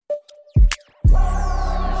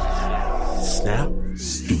Snap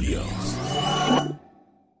Studios.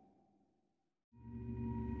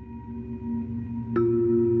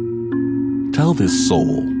 Tell this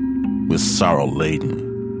soul with sorrow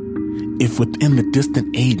laden, if within the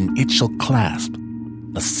distant Aden it shall clasp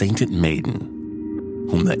a sainted maiden,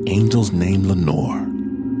 whom the angels name Lenore.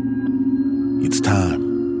 It's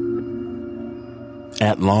time.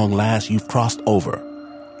 At long last, you've crossed over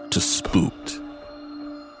to Spooked.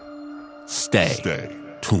 Stay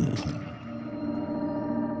tuned.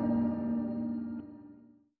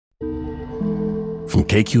 From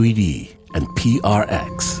KQED and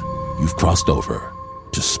PRX, you've crossed over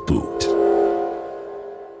to Spooked.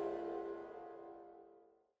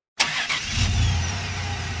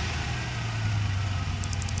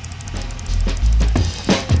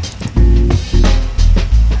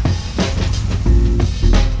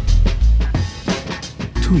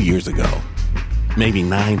 Years ago, maybe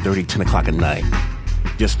 9:30, 10 o'clock at night,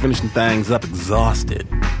 just finishing things up, exhausted.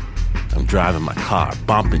 I'm driving my car,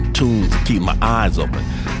 bumping tunes to keep my eyes open.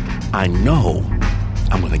 I know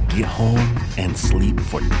I'm gonna get home and sleep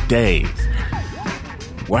for days.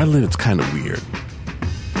 Where I live, it's kind of weird.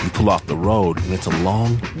 You pull off the road and it's a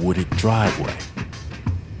long, wooded driveway.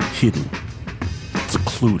 Hidden,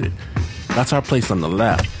 secluded. That's our place on the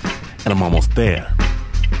left, and I'm almost there,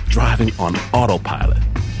 driving on autopilot.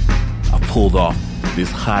 I pulled off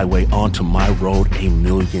this highway onto my road a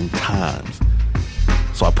million times.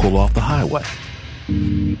 So I pull off the highway.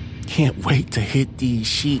 Can't wait to hit these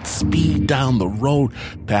sheets, speed down the road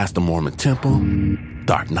past the Mormon temple.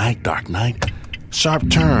 Dark night. Sharp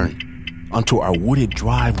turn onto our wooded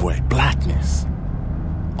driveway. Blackness.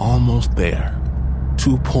 Almost there.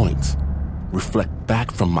 2 points reflect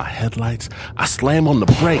back from my headlights. I slam on the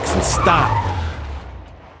brakes and stop.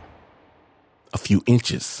 A few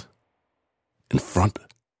inches in front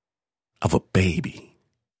of a baby.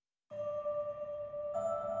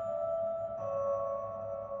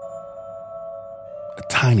 A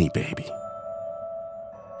tiny baby.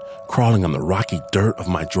 Crawling on the rocky dirt of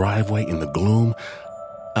my driveway in the gloom.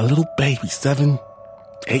 A little baby, 7,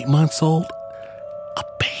 8 months old. A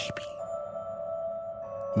baby.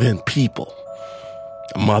 Then people.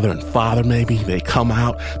 A mother and father maybe. They come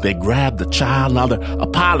out. They grab the child. Now they're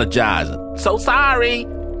apologizing. So sorry.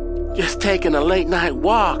 Just taking a late night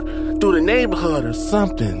walk through the neighborhood or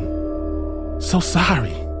something. So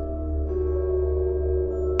sorry.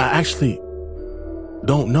 I actually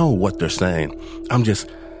don't know what they're saying. I'm just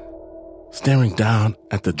staring down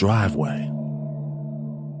at the driveway.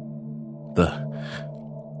 The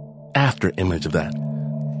after image of that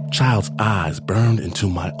child's eyes burned into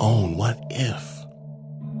my own. What if?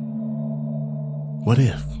 What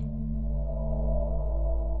if?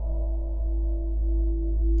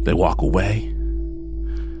 They walk away.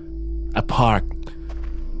 I park,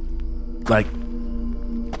 like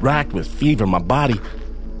racked with fever. My body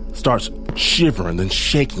starts shivering, then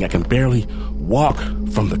shaking. I can barely walk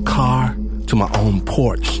from the car to my own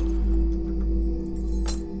porch,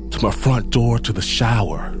 to my front door, to the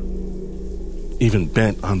shower. Even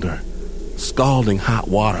bent under scalding hot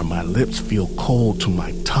water, my lips feel cold to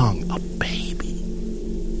my tongue. A baby.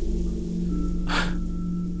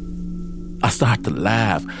 I start to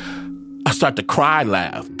laugh. I start to cry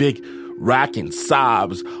laugh. Big racking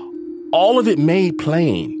sobs. All of it made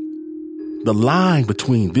plain. The line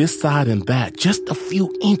between this side and that, just a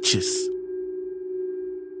few inches.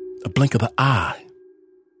 A blink of the eye.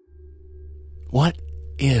 What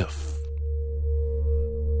if?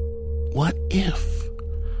 What if?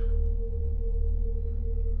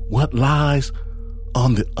 What lies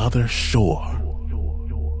on the other shore?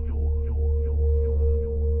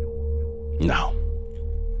 No.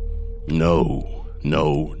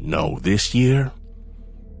 This year,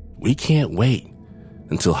 we can't wait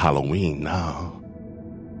until Halloween now.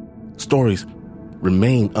 Stories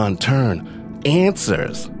remain unturned.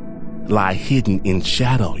 Answers lie hidden in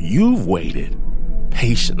shadow. You've waited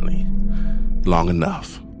patiently long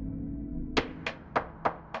enough.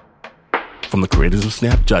 From the creators of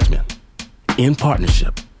Snap Judgment, in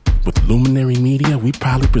partnership with Luminary Media, we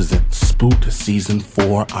proudly present Spooked Season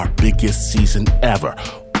 4, our biggest season ever.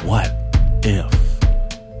 What if?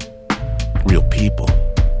 Real people.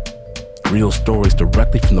 Real stories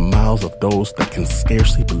directly from the mouths of those that can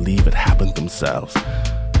scarcely believe it happened themselves.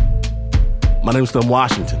 My name is Phil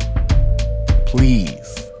Washington.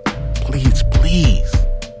 Please,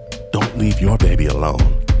 don't leave your baby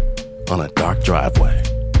alone on a dark driveway.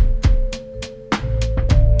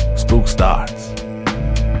 Spook starts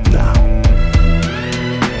now.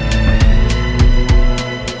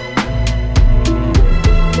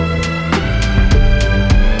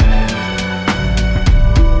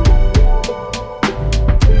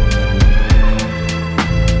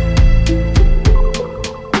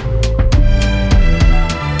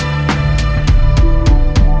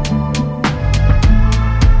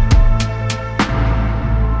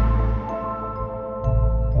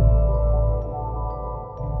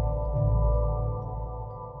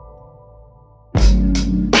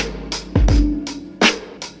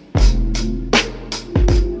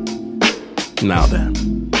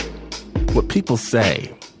 time. What people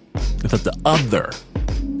say is that the other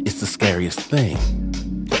is the scariest thing.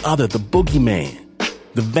 The other, the boogeyman,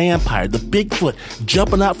 the vampire, the Bigfoot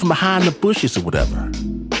jumping out from behind the bushes or whatever.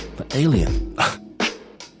 The alien.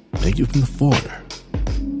 Maybe from the foreigner.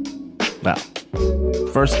 Now,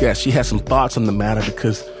 first guess, she has some thoughts on the matter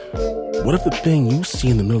because what if the thing you see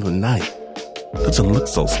in the middle of the night doesn't look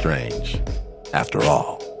so strange after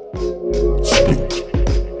all? Spooky.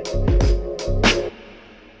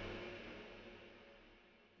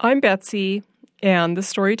 I'm Betsy, and the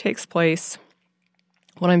story takes place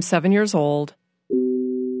when I'm 7 years old.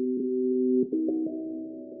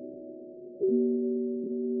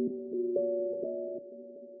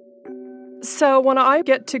 So when I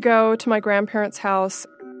get to go to my grandparents' house,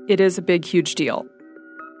 it is a big, huge deal.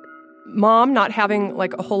 Mom not having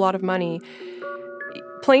a whole lot of money,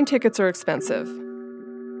 plane tickets are expensive.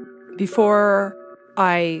 Before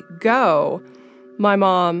I go, my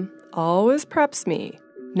mom always preps me.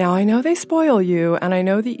 Now, I know they spoil you, and I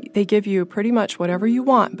know that they give you pretty much whatever you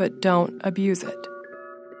want, but don't abuse it.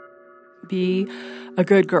 Be a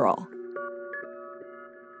good girl.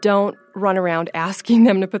 Don't run around asking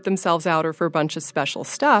them to put themselves out or for a bunch of special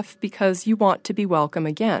stuff because you want to be welcome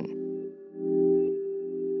again.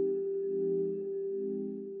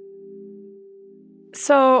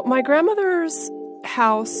 So my grandmother's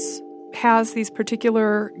house has these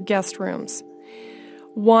particular guest rooms.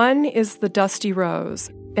 One is the Dusty Rose,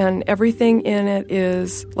 and everything in it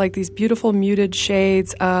is like these beautiful muted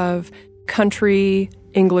shades of country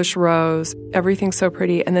English rose. Everything's so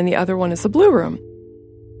pretty. And then the other one is the Blue Room.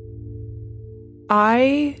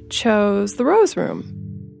 I chose the Rose Room.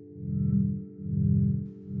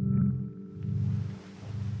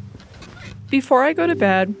 Before I go to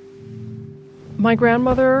bed, my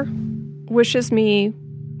grandmother wishes me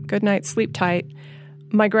good night, sleep tight.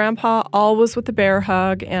 My grandpa always with a bear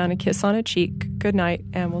hug and a kiss on a cheek. Good night,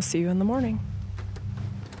 and we'll see you in the morning.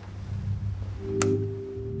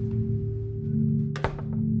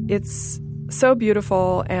 It's so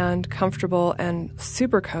beautiful and comfortable and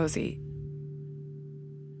super cozy.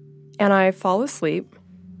 And I fall asleep.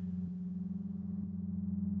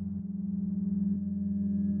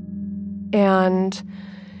 And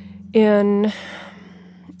in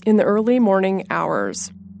the early morning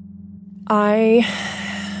hours, I'm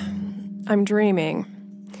dreaming.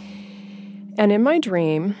 And in my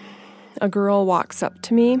dream, a girl walks up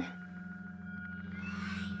to me.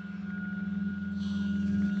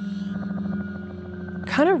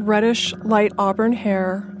 Kind of reddish, light auburn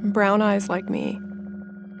hair, brown eyes like me.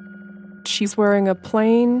 She's wearing a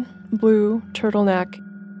plain blue turtleneck,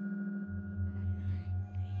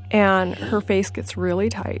 and her face gets really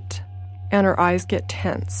tight, and her eyes get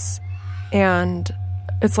tense, and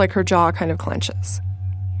it's like her jaw kind of clenches.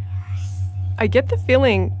 I get the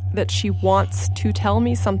feeling that she wants to tell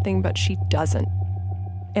me something, but she doesn't.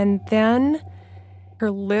 And then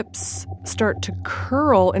her lips start to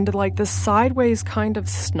curl into this sideways kind of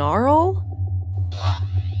snarl.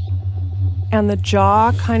 And the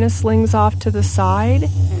jaw kind of slings off to the side.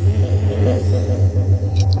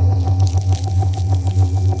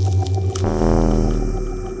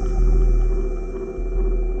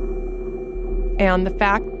 And the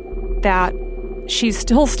fact that she's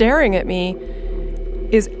still staring at me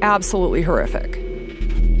is absolutely horrific.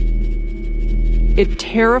 It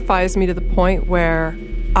terrifies me to the point where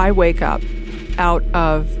I wake up out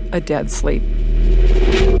of a dead sleep.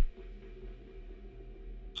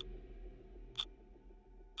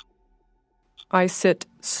 I sit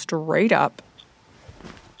straight up.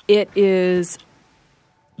 It is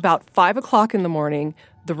about 5 o'clock in the morning.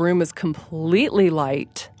 The room is completely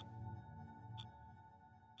light.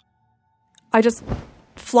 I just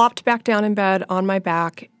flopped back down in bed on my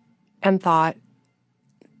back and thought,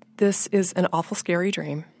 this is an awful scary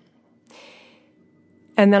dream.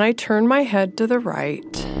 And then I turned my head to the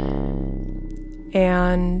right,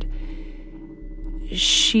 and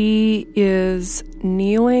she is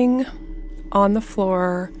kneeling on the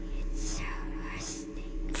floor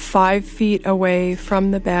 5 feet away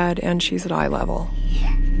from the bed, and she's at eye level.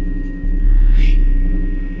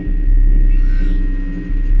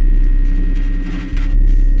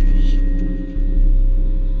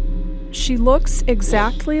 She looks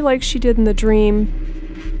exactly like she did in the dream,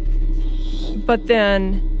 but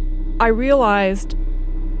then I realized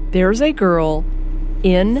there's a girl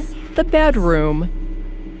in the bedroom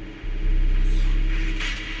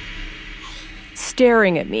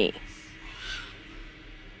staring at me.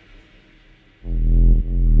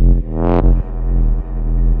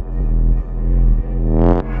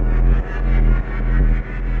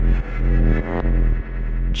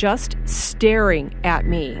 Just staring at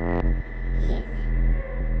me.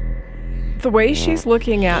 The way she's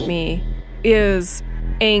looking at me is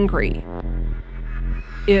angry.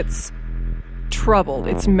 It's troubled.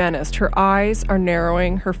 It's menaced. Her eyes are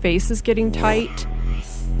narrowing. Her face is getting tight.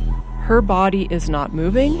 Her body is not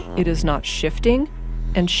moving. It is not shifting.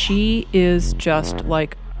 And she is just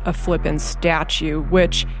like a flippin' statue,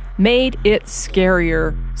 which made it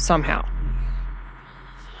scarier somehow.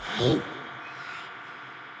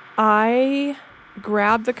 I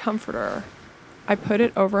grabbed the comforter. I put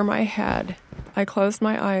it over my head. I closed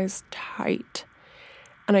my eyes tight,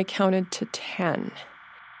 and I counted to 10.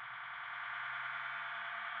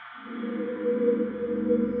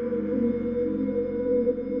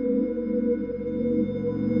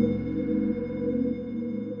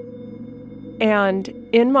 And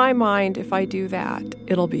in my mind, if I do that,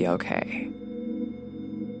 it'll be okay.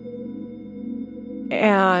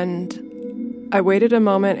 And I waited a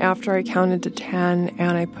moment after I counted to 10,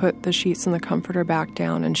 and I put the sheets and the comforter back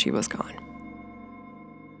down, and she was gone.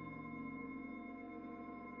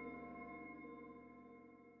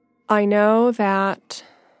 I know that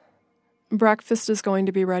breakfast is going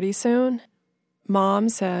to be ready soon. Mom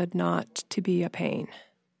said not to be a pain.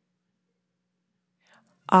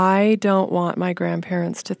 I don't want my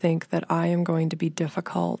grandparents to think that I am going to be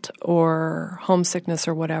difficult or homesickness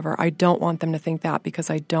or whatever. I don't want them to think that, because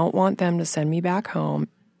I don't want them to send me back home,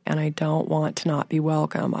 and I don't want to not be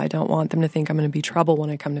welcome. I don't want them to think I'm going to be trouble when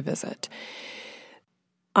I come to visit.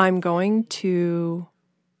 I'm going to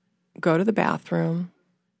go to the bathroom,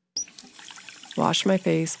 wash my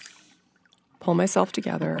face, pull myself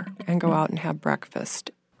together, and go out and have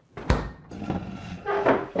breakfast.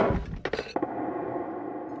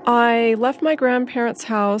 I left my grandparents'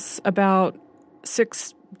 house about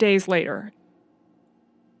 6 days later.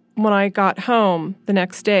 When I got home the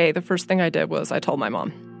next day, the first thing I did was I told my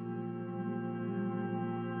mom.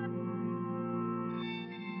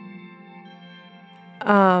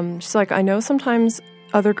 She's like, I know sometimes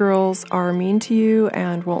other girls are mean to you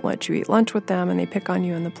and won't let you eat lunch with them, and they pick on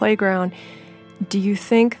you in the playground. Do you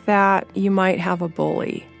think that you might have a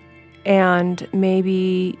bully? And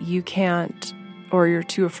maybe you can't, or you're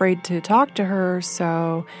too afraid to talk to her,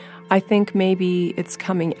 so I think maybe it's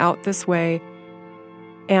coming out this way.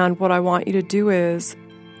 And what I want you to do is,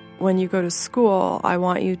 when you go to school, I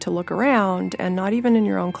want you to look around, and not even in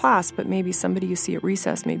your own class, but maybe somebody you see at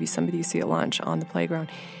recess, maybe somebody you see at lunch, on the playground.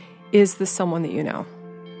 Is this someone that you know?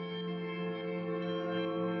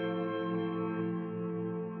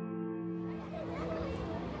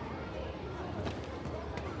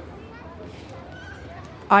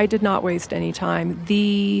 I did not waste any time.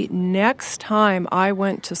 The next time I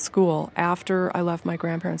went to school after I left my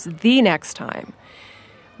grandparents, the next time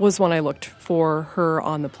was when I looked for her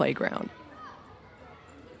on the playground.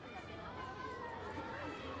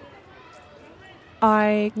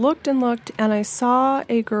 I looked and looked, and I saw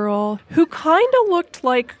a girl who kind of looked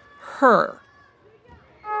like her.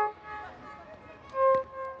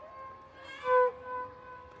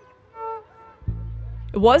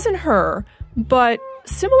 It wasn't her, but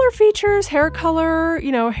similar features, hair color,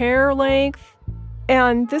 hair length.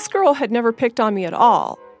 And this girl had never picked on me at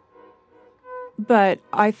all. But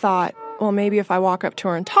I thought, well, maybe if I walk up to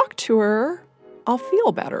her and talk to her, I'll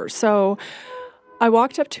feel better. So I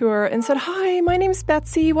walked up to her and said, "Hi, my name's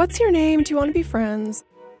Betsy. What's your name? Do you want to be friends?"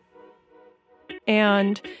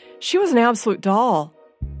 And she was an absolute doll.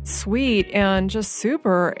 Sweet and just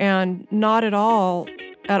super, and not at all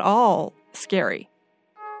scary.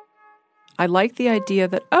 I liked the idea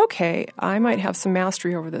that, okay, I might have some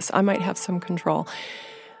mastery over this. I might have some control.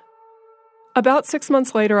 About 6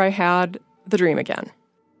 months later, I had the dream again.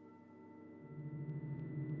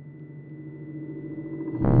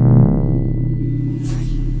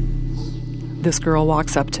 This girl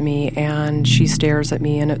walks up to me, and she stares at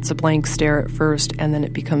me, and it's a blank stare at first, and then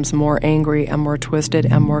it becomes more angry and more twisted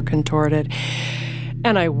and more contorted.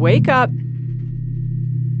 And I wake up,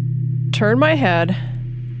 turn my head,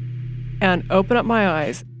 and open up my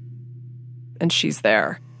eyes, and she's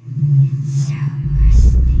there.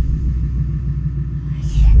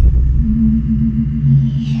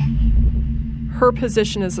 Her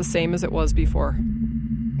position is the same as it was before.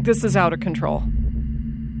 This is out of control.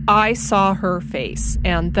 I saw her face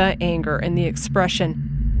and the anger and the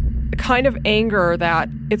expression, the kind of anger that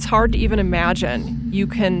it's hard to even imagine you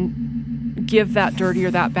can give that dirty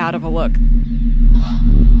or that bad of a look.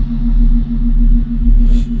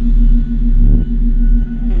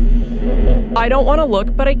 I don't want to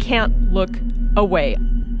look, but I can't look away.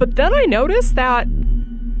 But then I noticed that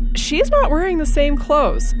she's not wearing the same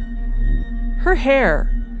clothes. Her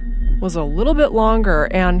hair was a little bit longer,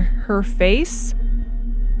 and her face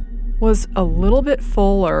was a little bit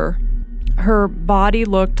fuller. Her body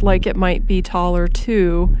looked like it might be taller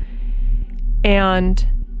too. And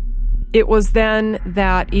it was then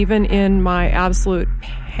that even in my absolute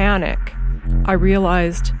panic, I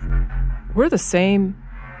realized we're the same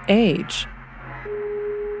age.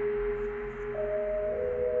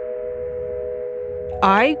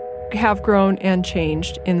 I have grown and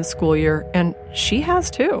changed in the school year, and she has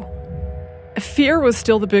too. Fear was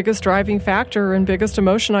still the biggest driving factor and biggest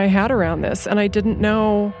emotion I had around this, and I didn't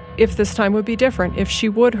know if this time would be different, if she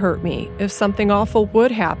would hurt me, if something awful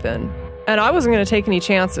would happen. And I wasn't going to take any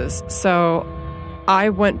chances, so I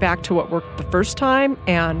went back to what worked the first time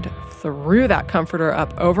and threw that comforter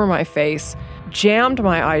up over my face, jammed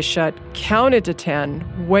my eyes shut, counted to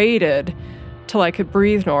 10, waited till I could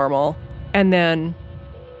breathe normal, and then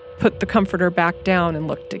put the comforter back down and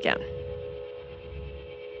looked again.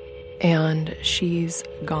 And she's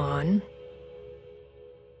gone.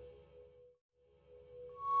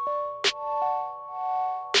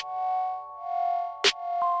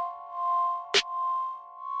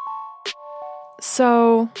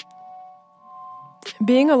 So,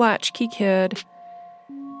 being a latchkey kid,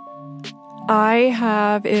 I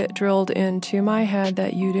have it drilled into my head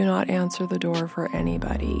that you do not answer the door for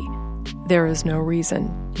anybody. There is no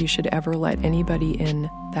reason you should ever let anybody in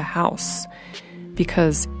the house,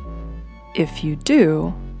 because if you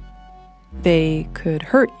do, they could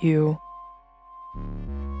hurt you.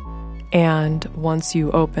 And once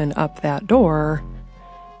you open up that door,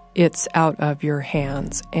 it's out of your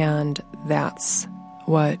hands, and that's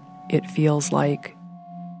what it feels like.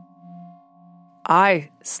 I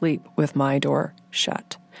sleep with my door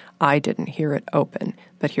shut. I didn't hear it open,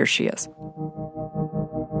 but here she is.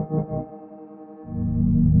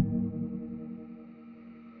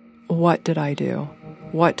 What did I do?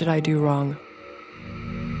 What did I do wrong?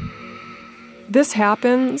 This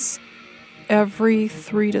happens every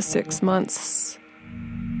 3 to 6 months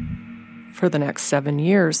for the next 7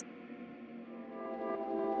 years.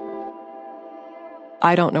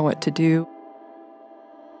 I don't know what to do.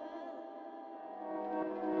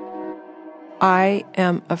 I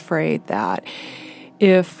am afraid that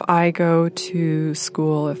if I go to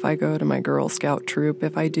school, if I go to my Girl Scout troop,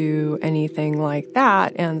 if I do anything like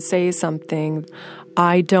that and say something,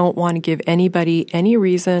 I don't want to give anybody any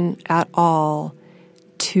reason at all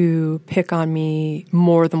to pick on me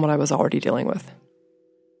more than what I was already dealing with.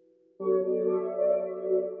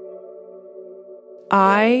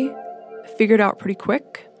 I figured out pretty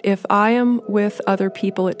quick, if I am with other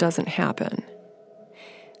people, it doesn't happen.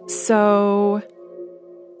 So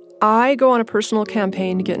I go on a personal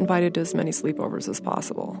campaign to get invited to as many sleepovers as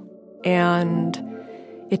possible. And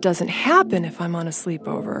it doesn't happen if I'm on a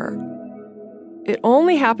sleepover. It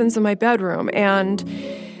only happens in my bedroom. And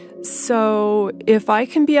so if I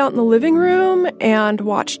can be out in the living room and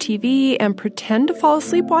watch TV and pretend to fall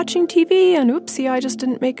asleep watching TV, and oopsie, I just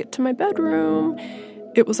didn't make it to my bedroom,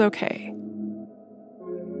 it was okay.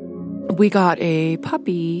 We got a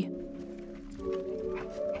puppy,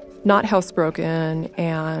 not housebroken,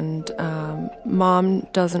 and Mom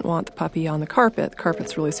doesn't want the puppy on the carpet. The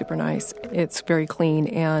carpet's really super nice. It's very clean,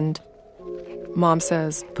 and Mom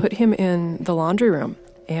says, put him in the laundry room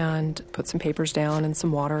and put some papers down and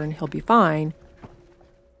some water and he'll be fine.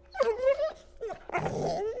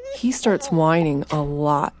 He starts whining a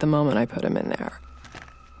lot the moment I put him in there.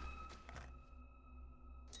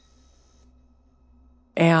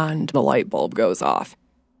 And the light bulb goes off.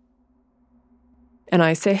 And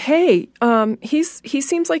I say, hey, he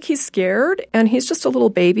seems like he's scared and he's just a little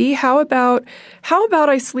baby. How about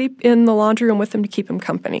I sleep in the laundry room with him to keep him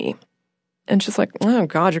company? And she's like, oh,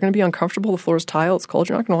 God, you're going to be uncomfortable. The floor's tile. It's cold.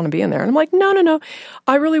 You're not going to want to be in there. And I'm like, no.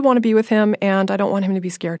 I really want to be with him, and I don't want him to be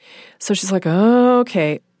scared. So she's like,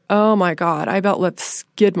 okay. Oh, my God. I about left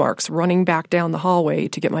skid marks running back down the hallway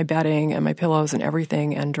to get my bedding and my pillows and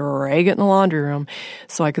everything and drag it in the laundry room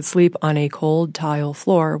so I could sleep on a cold tile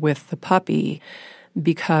floor with the puppy,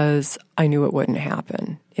 because I knew it wouldn't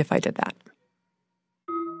happen if I did that.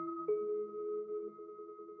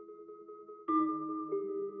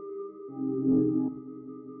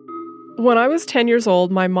 When I was 10 years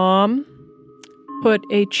old, my mom put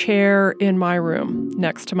a chair in my room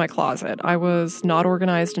next to my closet. I was not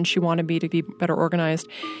organized, and she wanted me to be better organized.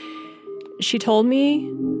 She told me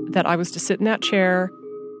that I was to sit in that chair,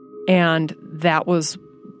 and that was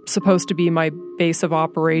supposed to be my base of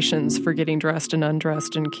operations for getting dressed and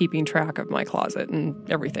undressed and keeping track of my closet and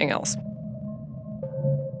everything else.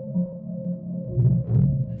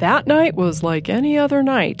 That night was like any other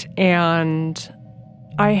night, and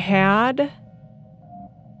I had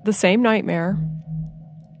the same nightmare.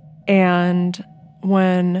 And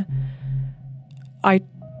when I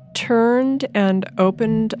turned and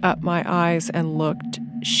opened up my eyes and looked,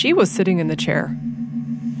 she was sitting in the chair.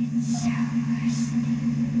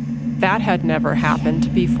 That had never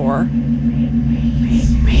happened before.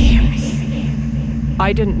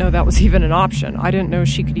 I didn't know that was even an option. I didn't know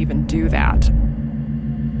she could even do that.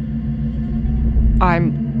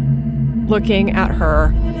 I'm looking at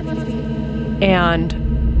her, and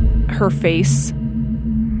her face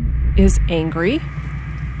is angry.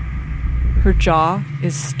 Her jaw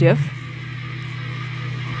is stiff.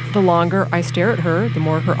 The longer I stare at her, the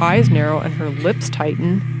more her eyes narrow and her lips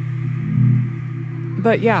tighten.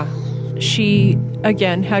 But yeah, she,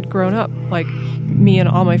 again, had grown up like me and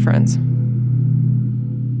all my friends.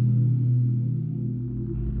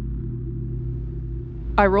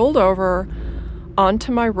 I rolled over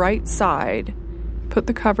onto my right side, put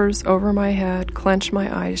the covers over my head, clenched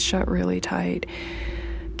my eyes shut really tight,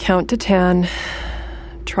 count to 10,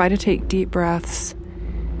 try to take deep breaths,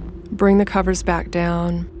 bring the covers back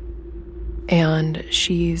down, and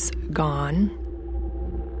she's gone.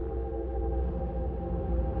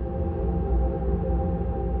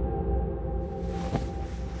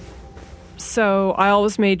 So I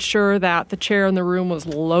always made sure that the chair in the room was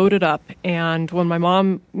loaded up. And when my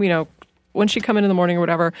mom, when she'd come in the morning or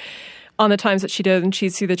whatever, on the times that she did and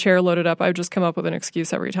she'd see the chair loaded up, I would just come up with an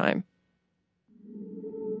excuse every time.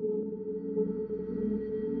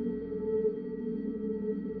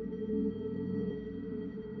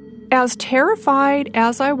 As terrified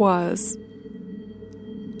as I was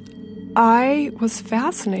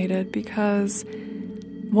fascinated because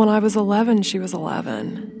when I was 11, she was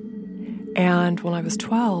 11. And when I was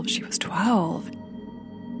 12, she was 12.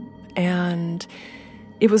 And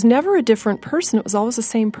it was never a different person. It was always the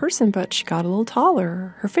same person, but she got a little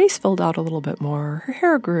taller. Her face filled out a little bit more. Her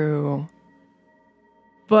hair grew.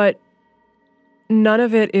 But none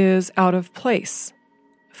of it is out of place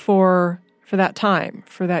for that time,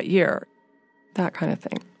 for that year, that kind of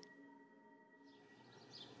thing.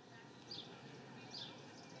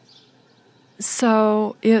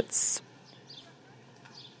 So it's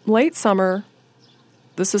late summer.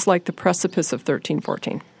 This is like the precipice of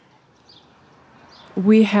 13-14.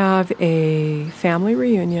 We have a family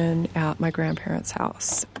reunion at my grandparents'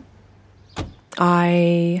 house.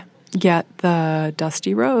 I get the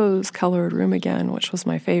dusty rose colored room again, which was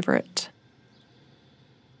my favorite.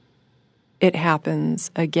 It happens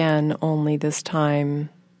again, only this time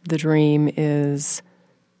the dream is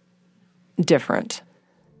different.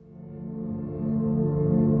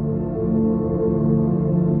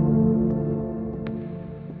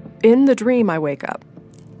 In the dream, I wake up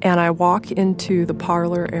and I walk into the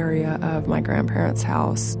parlor area of my grandparents'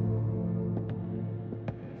 house.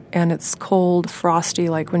 And it's cold, frosty,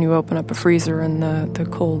 like when you open up a freezer and the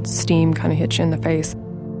cold steam kind of hits you in the face.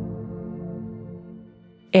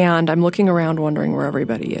 And I'm looking around wondering where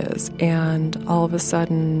everybody is. And all of a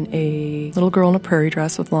sudden, a little girl in a prairie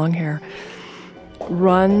dress with long hair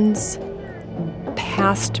runs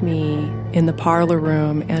past me in the parlor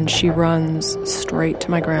room, and she runs straight to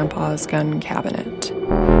my grandpa's gun cabinet.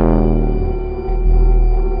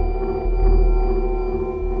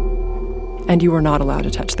 And you are not allowed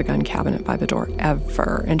to touch the gun cabinet by the door,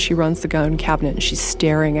 ever. And she runs the gun cabinet, and she's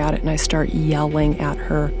staring at it, and I start yelling at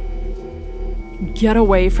her, "Get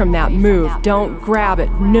away from that, move, don't grab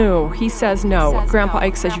it, no." He says no. Grandpa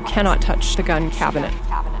Ike says you cannot touch the gun cabinet.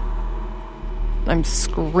 I'm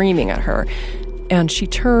screaming at her. And she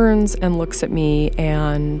turns and looks at me,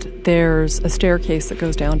 and there's a staircase that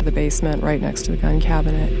goes down to the basement right next to the gun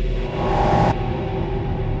cabinet.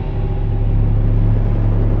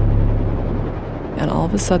 And all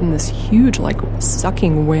of a sudden, this huge, like,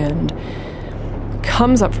 sucking wind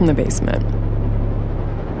comes up from the basement,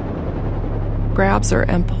 grabs her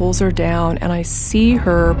and pulls her down, and I see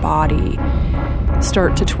her body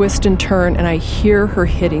start to twist and turn, and I hear her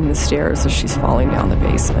hitting the stairs as she's falling down the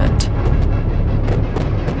basement.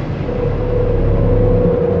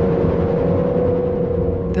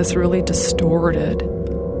 This really distorted,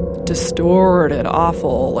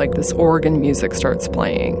 awful, like this organ music starts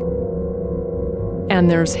playing. And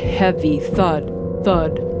there's heavy thud,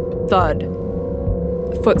 thud, thud,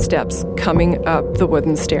 footsteps coming up the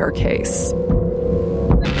wooden staircase.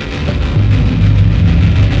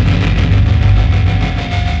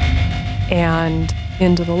 And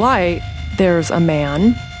into the light, there's a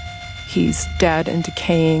man. He's dead and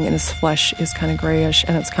decaying, and his flesh is kind of grayish,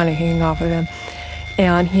 and it's kind of hanging off of him.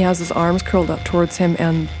 And he has his arms curled up towards him,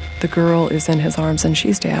 and the girl is in his arms, and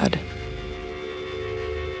she's dead.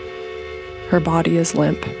 Her body is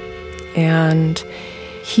limp, and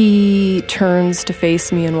He turns to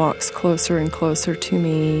face me and walks closer and closer to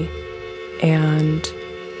me and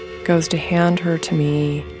goes to hand her to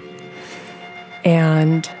me.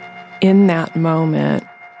 And in that moment,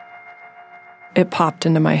 it popped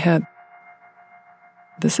into my head,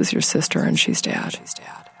 this is your sister and she's dead.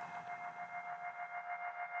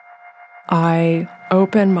 I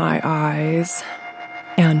open my eyes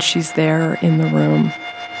and she's there in the room.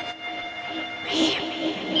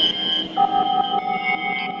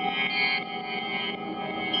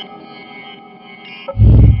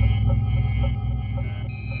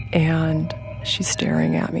 And she's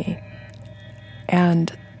staring at me.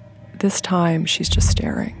 And this time, she's just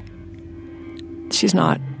staring. She's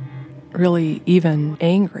not really even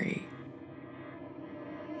angry.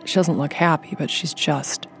 She doesn't look happy, but she's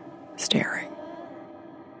just staring.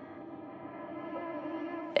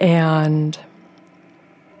 And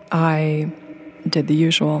I did the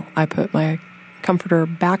usual. I put my comforter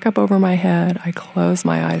back up over my head. I closed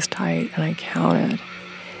my eyes tight, and I counted.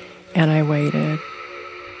 And I waited.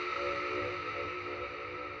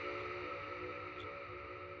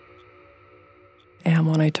 And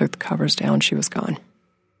when I took the covers down, she was gone.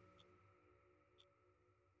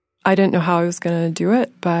 I didn't know how I was going to do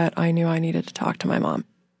it, but I knew I needed to talk to my mom.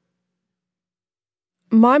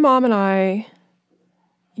 My mom and I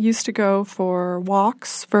used to go for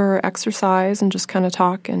walks, for exercise, and just kind of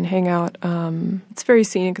talk and hang out. It's very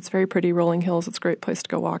scenic. It's very pretty, rolling hills. It's a great place to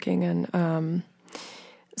go walking. And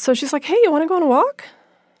so she's like, hey, you want to go on a walk?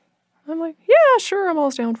 I'm like, yeah, sure. I'm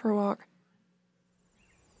always down for a walk.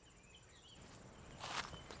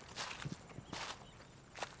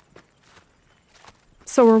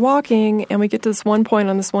 So we're walking, and we get to this one point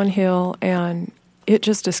on this one hill, and it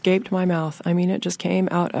just escaped my mouth. I mean, it just came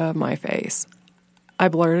out of my face. I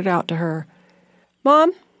blurted out to her,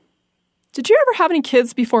 Mom, did you ever have any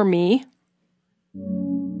kids before me?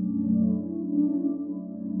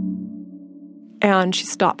 And she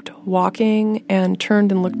stopped walking and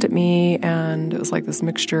turned and looked at me, and it was like this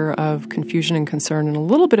mixture of confusion and concern and a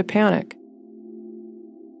little bit of panic.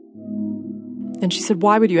 And she said,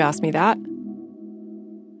 why would you ask me that?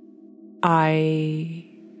 I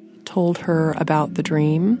told her about the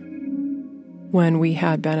dream when we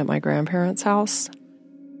had been at my grandparents' house.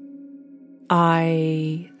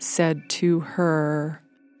 I said to her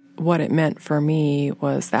what it meant for me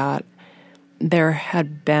was that there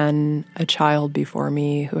had been a child before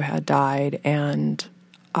me who had died, and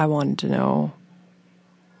I wanted to know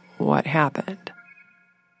what happened.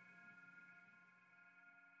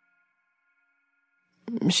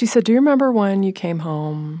 She said, do you remember when you came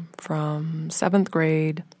home from 7th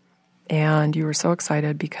grade and you were so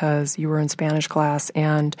excited because you were in Spanish class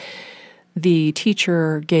and the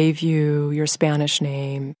teacher gave you your Spanish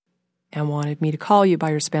name and wanted me to call you by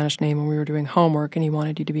your Spanish name when we were doing homework, and he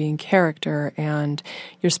wanted you to be in character, and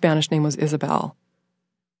your Spanish name was Isabel?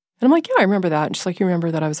 And I'm like, yeah, I remember that. And she's like, you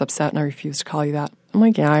remember that I was upset and I refused to call you that? I'm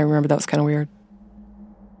like, yeah, I remember. That was kind of weird.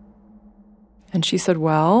 And she said,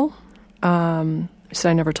 well, she said,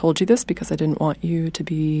 I never told you this because I didn't want you to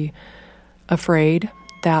be afraid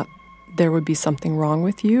that there would be something wrong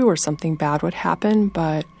with you or something bad would happen.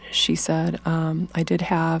 But she said, I did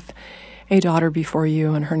have a daughter before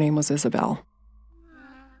you, and her name was Isabel.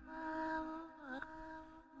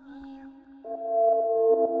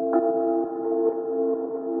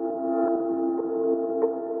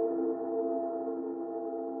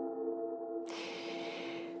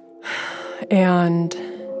 And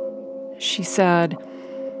she said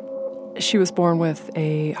she was born with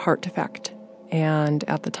a heart defect, and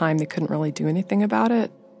at the time they couldn't really do anything about it.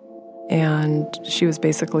 And she was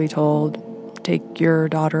basically told, take your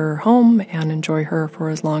daughter home and enjoy her for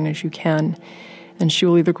as long as you can, and she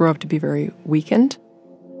will either grow up to be very weakened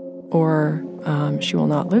or she will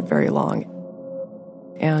not live very long.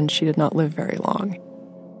 And she did not live very long.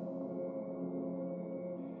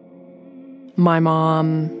 My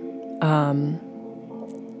mom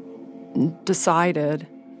decided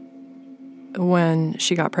when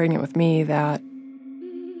she got pregnant with me that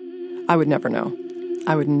I would never know.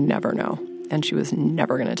 I would never know. And she was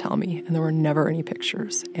never going to tell me. And there were never any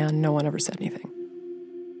pictures. And no one ever said anything.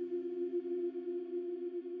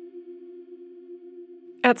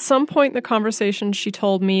 At some point in the conversation, she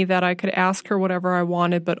told me that I could ask her whatever I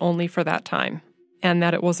wanted, but only for that time. And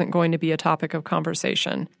that it wasn't going to be a topic of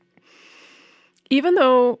conversation. Even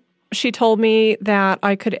though she told me that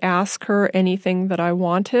I could ask her anything that I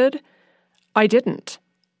wanted, I didn't.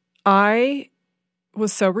 I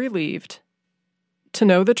was so relieved to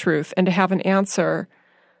know the truth and to have an answer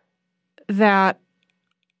that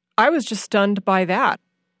I was just stunned by that.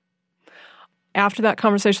 After that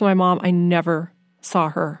conversation with my mom, I never saw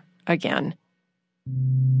her again.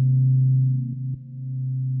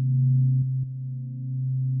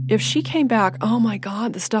 If she came back, oh my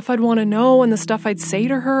God, the stuff I'd want to know and the stuff I'd say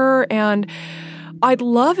to her, and I'd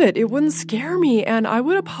love it. It wouldn't scare me, and I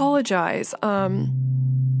would apologize. I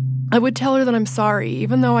would tell her that I'm sorry.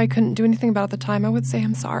 Even though I couldn't do anything about it at the time, I would say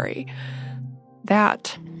I'm sorry.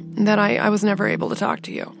 That I was never able to talk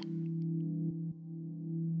to you.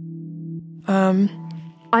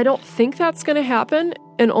 I don't think that's going to happen,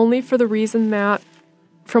 and only for the reason that,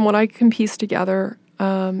 from what I can piece together,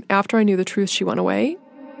 after I knew the truth, she went away.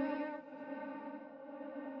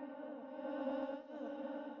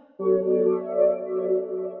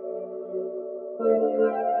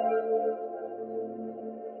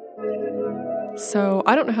 So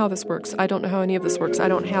I don't know how this works. I don't know how any of this works. I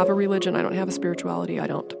don't have a religion. I don't have a spirituality. I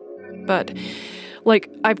don't. But,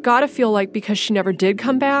 I've got to feel like because she never did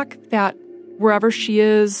come back, that wherever she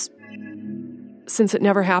is, since it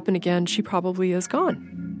never happened again, she probably is gone.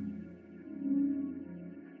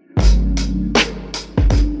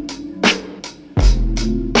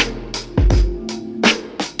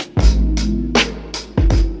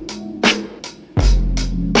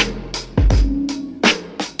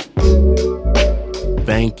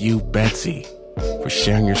 Thank you, Betsy, for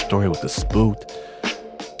sharing your story with the Spooked.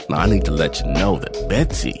 Now, I need to let you know that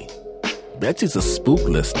Betsy's a Spook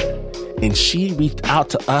listener, and she reached out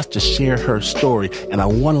to us to share her story, and I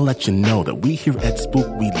want to let you know that we here at Spook,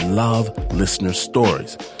 we love listener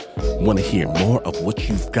stories. Want to hear more of what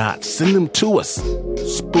you've got? Send them to us.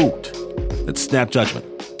 Spooked at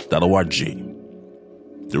snapjudgment.org.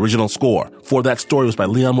 The original score for that story was by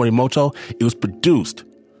Leon Morimoto. It was produced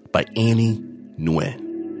by Annie Nguyen.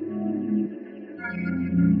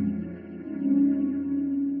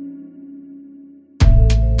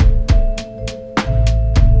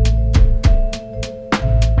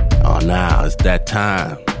 Now it's that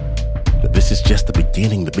time. But this is just the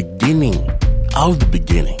beginning of the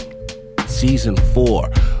beginning. Season 4.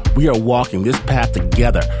 We are walking this path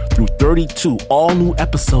together through 32 all-new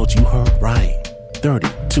episodes. You heard right.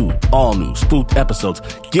 32 all-new spooked episodes.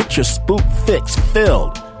 Get your spook fix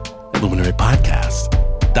filled at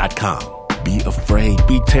luminarypodcast.com. Be afraid,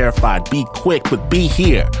 be terrified, be quick, but be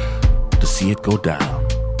here to see it go down.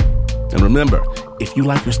 And remember, if you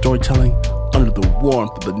like your storytelling under the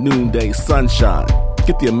warmth of the noonday sunshine,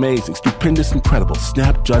 get the amazing, stupendous, incredible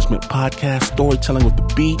Snap Judgment podcast, Storytelling with the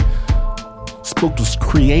Beat. Spooked was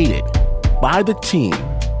created by the team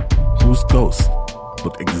whose ghosts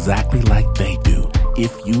look exactly like they do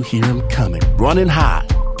if you hear them coming, running high.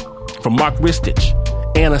 From Mark Ristich,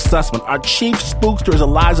 Anna Sussman, our chief spookster is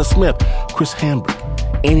Eliza Smith, Chris Hambrick,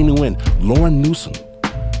 Annie Nguyen, Lauren Newsom,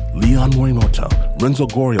 Leon Morimoto, Renzo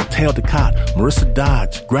Gorio, Teo Ducat, Marissa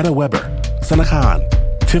Dodge, Greta Weber, Sana Khan,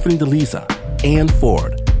 Tiffany DeLisa, Ann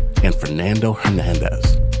Ford, and Fernando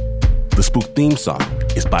Hernandez. The Spook theme song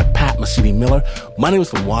is by Pat Mesiti-Miller. My name is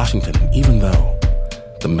from Washington, and even though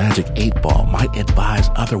the Magic 8 Ball might advise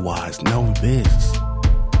otherwise, know this.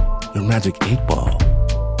 Your Magic 8 Ball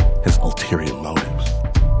has ulterior motives.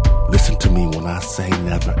 Listen to me when I say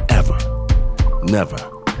never, ever, never,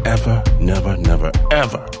 ever, never, never,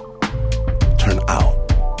 ever turn out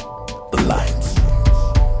the lights.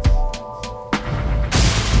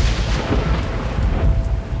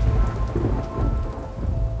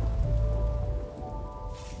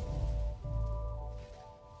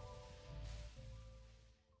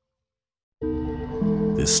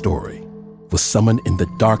 This story was summoned in the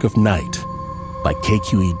dark of night by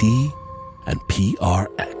KQED and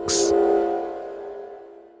PRX.